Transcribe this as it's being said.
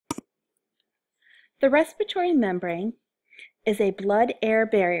The respiratory membrane is a blood-air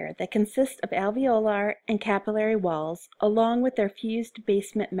barrier that consists of alveolar and capillary walls along with their fused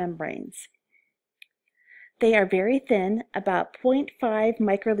basement membranes. They are very thin, about 0.5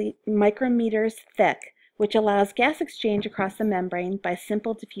 micrometers thick, which allows gas exchange across the membrane by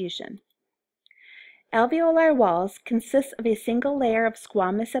simple diffusion. Alveolar walls consist of a single layer of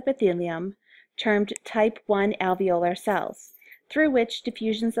squamous epithelium termed type 1 alveolar cells, through which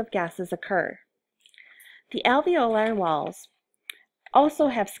diffusions of gases occur. The alveolar walls also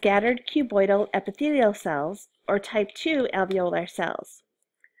have scattered cuboidal epithelial cells, or type 2 alveolar cells.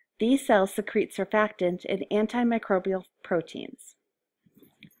 These cells secrete surfactant and antimicrobial proteins.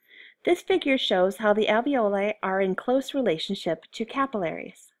 This figure shows how the alveoli are in close relationship to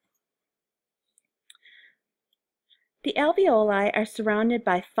capillaries. The alveoli are surrounded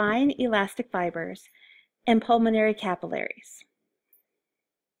by fine elastic fibers and pulmonary capillaries.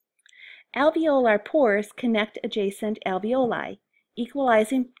 Alveolar pores connect adjacent alveoli,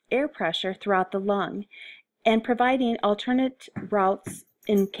 equalizing air pressure throughout the lung and providing alternate routes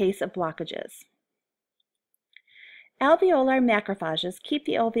in case of blockages. Alveolar macrophages keep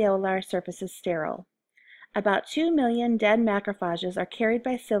the alveolar surfaces sterile. About 2 million dead macrophages are carried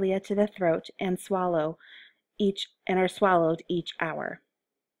by cilia to the throat and are swallowed each hour.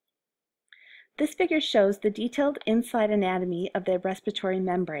 This figure shows the detailed inside anatomy of the respiratory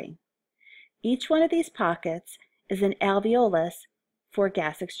membrane. Each one of these pockets is an alveolus for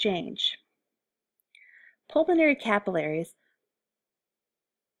gas exchange. Pulmonary capillaries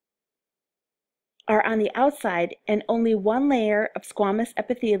are on the outside, and only one layer of squamous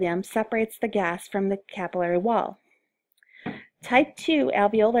epithelium separates the gas from the capillary wall. Type 2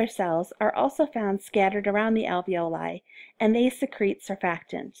 alveolar cells are also found scattered around the alveoli, and they secrete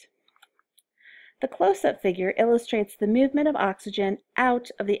surfactant. The close-up figure illustrates the movement of oxygen out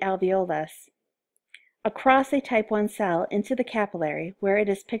of the alveolus across a type 1 cell into the capillary, where it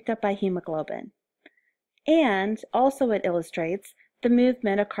is picked up by hemoglobin. And also it illustrates the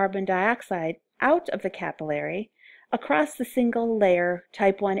movement of carbon dioxide out of the capillary across the single layer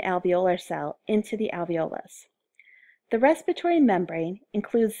type 1 alveolar cell into the alveolus. The respiratory membrane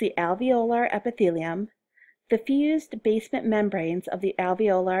includes the alveolar epithelium, the fused basement membranes of the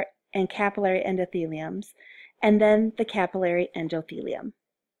alveolar and capillary endotheliums, and then the capillary endothelium.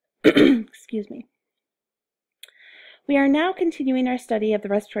 Excuse me. We are now continuing our study of the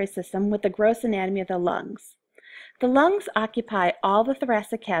respiratory system with the gross anatomy of the lungs. The lungs occupy all the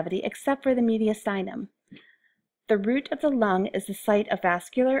thoracic cavity except for the mediastinum. The root of the lung is the site of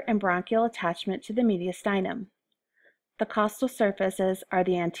vascular and bronchial attachment to the mediastinum. The costal surfaces are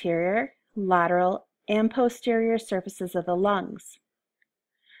the anterior, lateral, and posterior surfaces of the lungs.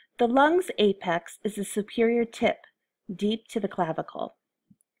 The lung's apex is the superior tip, deep to the clavicle.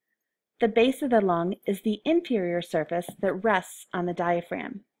 The base of the lung is the inferior surface that rests on the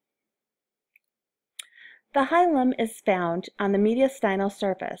diaphragm. The hilum is found on the mediastinal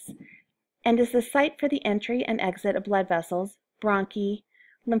surface and is the site for the entry and exit of blood vessels, bronchi,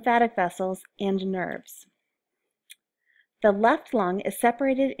 lymphatic vessels, and nerves. The left lung is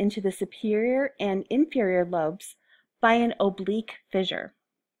separated into the superior and inferior lobes by an oblique fissure.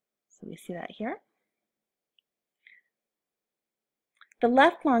 So we see that here. The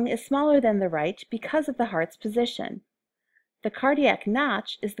left lung is smaller than the right because of the heart's position. The cardiac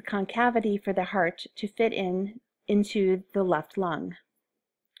notch is the concavity for the heart to fit into the left lung.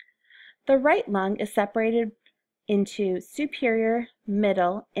 The right lung is separated into superior,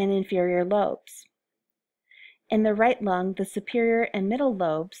 middle, and inferior lobes. In the right lung, the superior and middle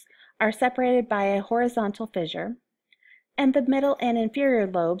lobes are separated by a horizontal fissure, and the middle and inferior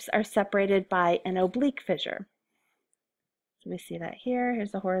lobes are separated by an oblique fissure. So we see that here.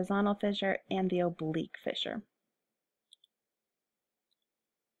 Here's the horizontal fissure and the oblique fissure.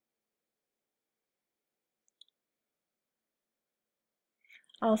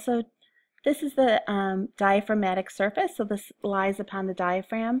 Also, this is the diaphragmatic surface, so this lies upon the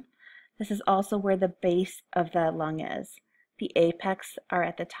diaphragm. This is also where the base of the lung is. The apex are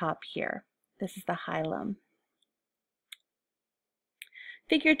at the top here. This is the hilum.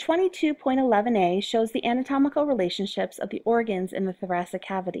 Figure 22.11a shows the anatomical relationships of the organs in the thoracic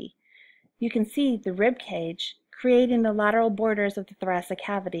cavity. You can see the rib cage creating the lateral borders of the thoracic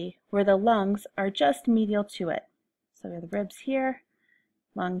cavity, where the lungs are just medial to it. So we have the ribs here,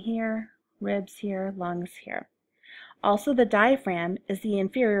 lung here, ribs here, lungs here. Also, the diaphragm is the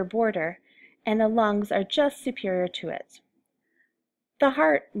inferior border, and the lungs are just superior to it. The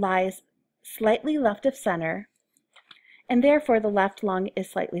heart lies slightly left of center, and therefore the left lung is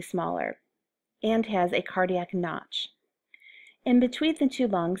slightly smaller and has a cardiac notch. In between the two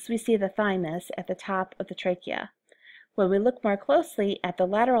lungs, we see the thymus at the top of the trachea. When we look more closely at the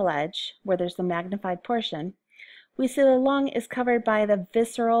lateral edge, where there's the magnified portion, we see the lung is covered by the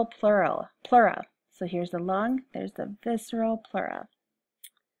visceral pleura. So here's the lung, there's the visceral pleura.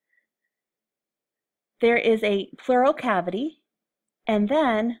 There is a pleural cavity, and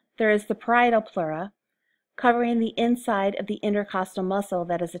then there is the parietal pleura, covering the inside of the intercostal muscle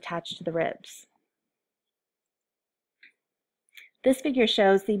that is attached to the ribs. This figure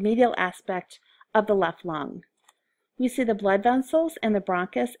shows the medial aspect of the left lung. We see the blood vessels and the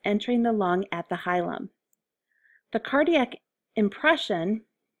bronchus entering the lung at the hilum. The cardiac impression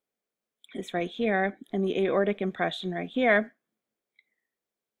is right here, and the aortic impression right here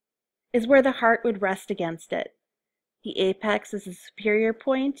is where the heart would rest against it. The apex is the superior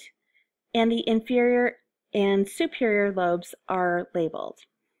point, and the inferior and superior lobes are labeled.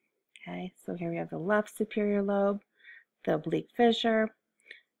 Okay, so here we have the left superior lobe, the oblique fissure,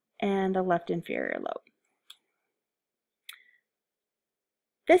 and the left inferior lobe.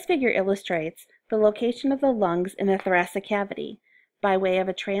 This figure illustrates the location of the lungs in the thoracic cavity by way of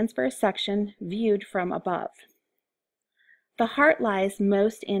a transverse section viewed from above. The heart lies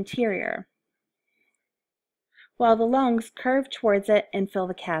most anterior, while the lungs curve towards it and fill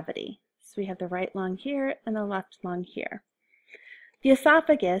the cavity. So we have the right lung here and the left lung here. The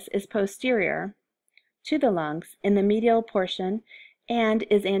esophagus is posterior to the lungs in the medial portion and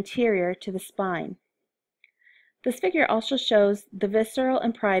is anterior to the spine. This figure also shows the visceral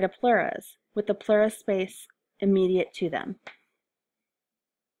and parietal pleuras, with the pleura space immediate to them.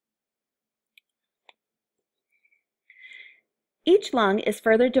 Each lung is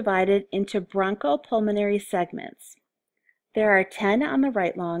further divided into bronchopulmonary segments. There are 10 on the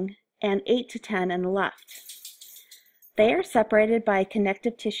right lung and 8 to 10 on the left. They are separated by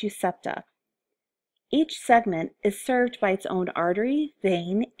connective tissue septa. Each segment is served by its own artery,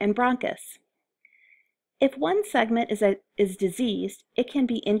 vein, and bronchus. If one segment is diseased, it can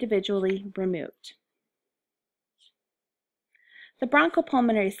be individually removed. The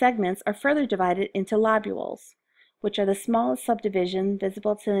bronchopulmonary segments are further divided into lobules, which are the smallest subdivision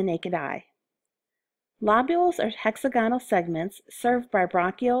visible to the naked eye. Lobules are hexagonal segments served by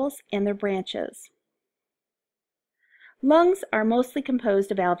bronchioles and their branches. Lungs are mostly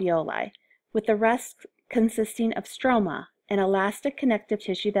composed of alveoli, with the rest consisting of stroma, an elastic connective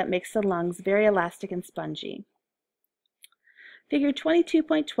tissue that makes the lungs very elastic and spongy. Figure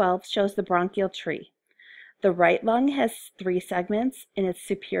 22.12 shows the bronchial tree. The right lung has 3 segments in its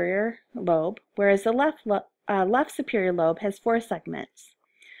superior lobe, whereas the left superior lobe has 4 segments.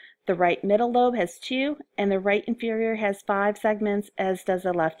 The right middle lobe has 2, and the right inferior has 5 segments, as does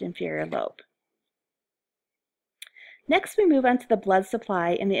the left inferior lobe. Next, we move on to the blood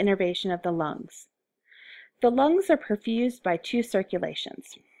supply and the innervation of the lungs. The lungs are perfused by 2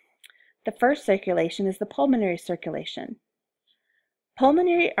 circulations. The first circulation is the pulmonary circulation.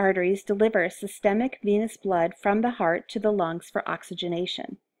 Pulmonary arteries deliver systemic venous blood from the heart to the lungs for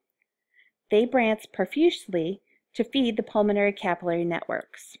oxygenation. They branch profusely to feed the pulmonary capillary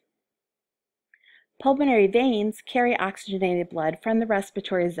networks. Pulmonary veins carry oxygenated blood from the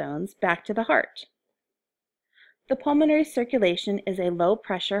respiratory zones back to the heart. The pulmonary circulation is a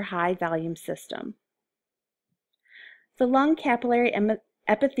low-pressure, high-volume system. The lung capillary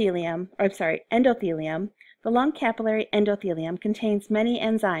endothelium, the lung capillary endothelium contains many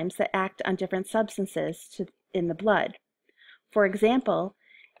enzymes that act on different substances in the blood. For example,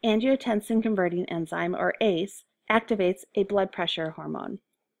 angiotensin-converting enzyme, or ACE, activates a blood pressure hormone.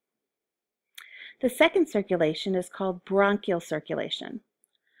 The second circulation is called bronchial circulation.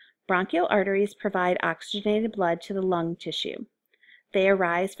 Bronchial arteries provide oxygenated blood to the lung tissue. They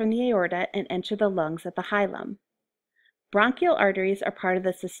arise from the aorta and enter the lungs at the hilum. Bronchial arteries are part of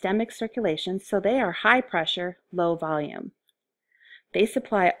the systemic circulation, so they are high pressure, low volume. They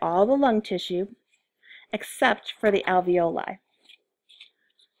supply all the lung tissue except for the alveoli.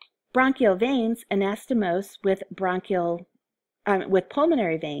 Bronchial veins anastomose with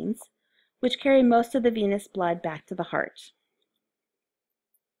pulmonary veins, which carry most of the venous blood back to the heart.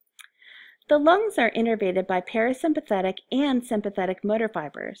 The lungs are innervated by parasympathetic and sympathetic motor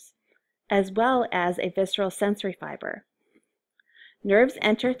fibers, as well as a visceral sensory fiber. Nerves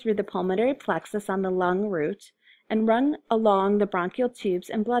enter through the pulmonary plexus on the lung root and run along the bronchial tubes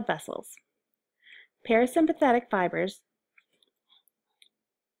and blood vessels. Parasympathetic fibers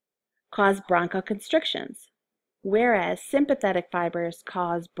cause bronchoconstrictions, whereas sympathetic fibers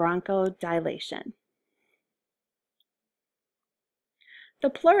cause bronchodilation. The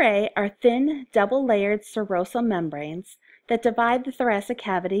pleurae are thin, double-layered serosal membranes that divide the thoracic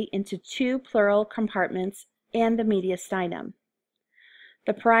cavity into 2 pleural compartments and the mediastinum.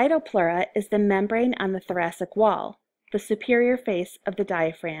 The parietal pleura is the membrane on the thoracic wall, the superior face of the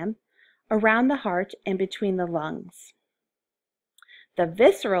diaphragm, around the heart and between the lungs. The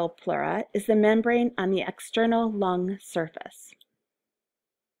visceral pleura is the membrane on the external lung surface.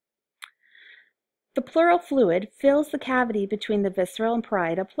 The pleural fluid fills the cavity between the visceral and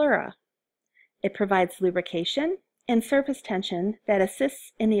parietal pleura. It provides lubrication and surface tension that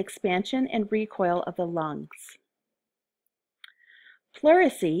assists in the expansion and recoil of the lungs.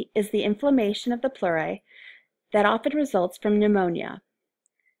 Pleurisy is the inflammation of the pleurae that often results from pneumonia.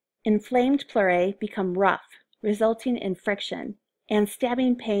 Inflamed pleurae become rough, resulting in friction and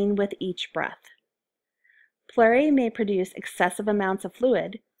stabbing pain with each breath. Pleurae may produce excessive amounts of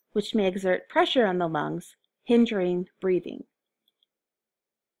fluid, which may exert pressure on the lungs, hindering breathing.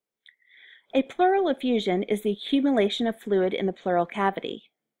 A pleural effusion is the accumulation of fluid in the pleural cavity.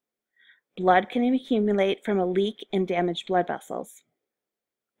 Blood can accumulate from a leak in damaged blood vessels.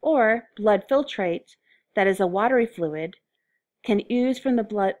 Or blood filtrate, that is a watery fluid, can ooze from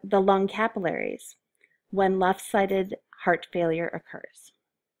the lung capillaries when left-sided heart failure occurs.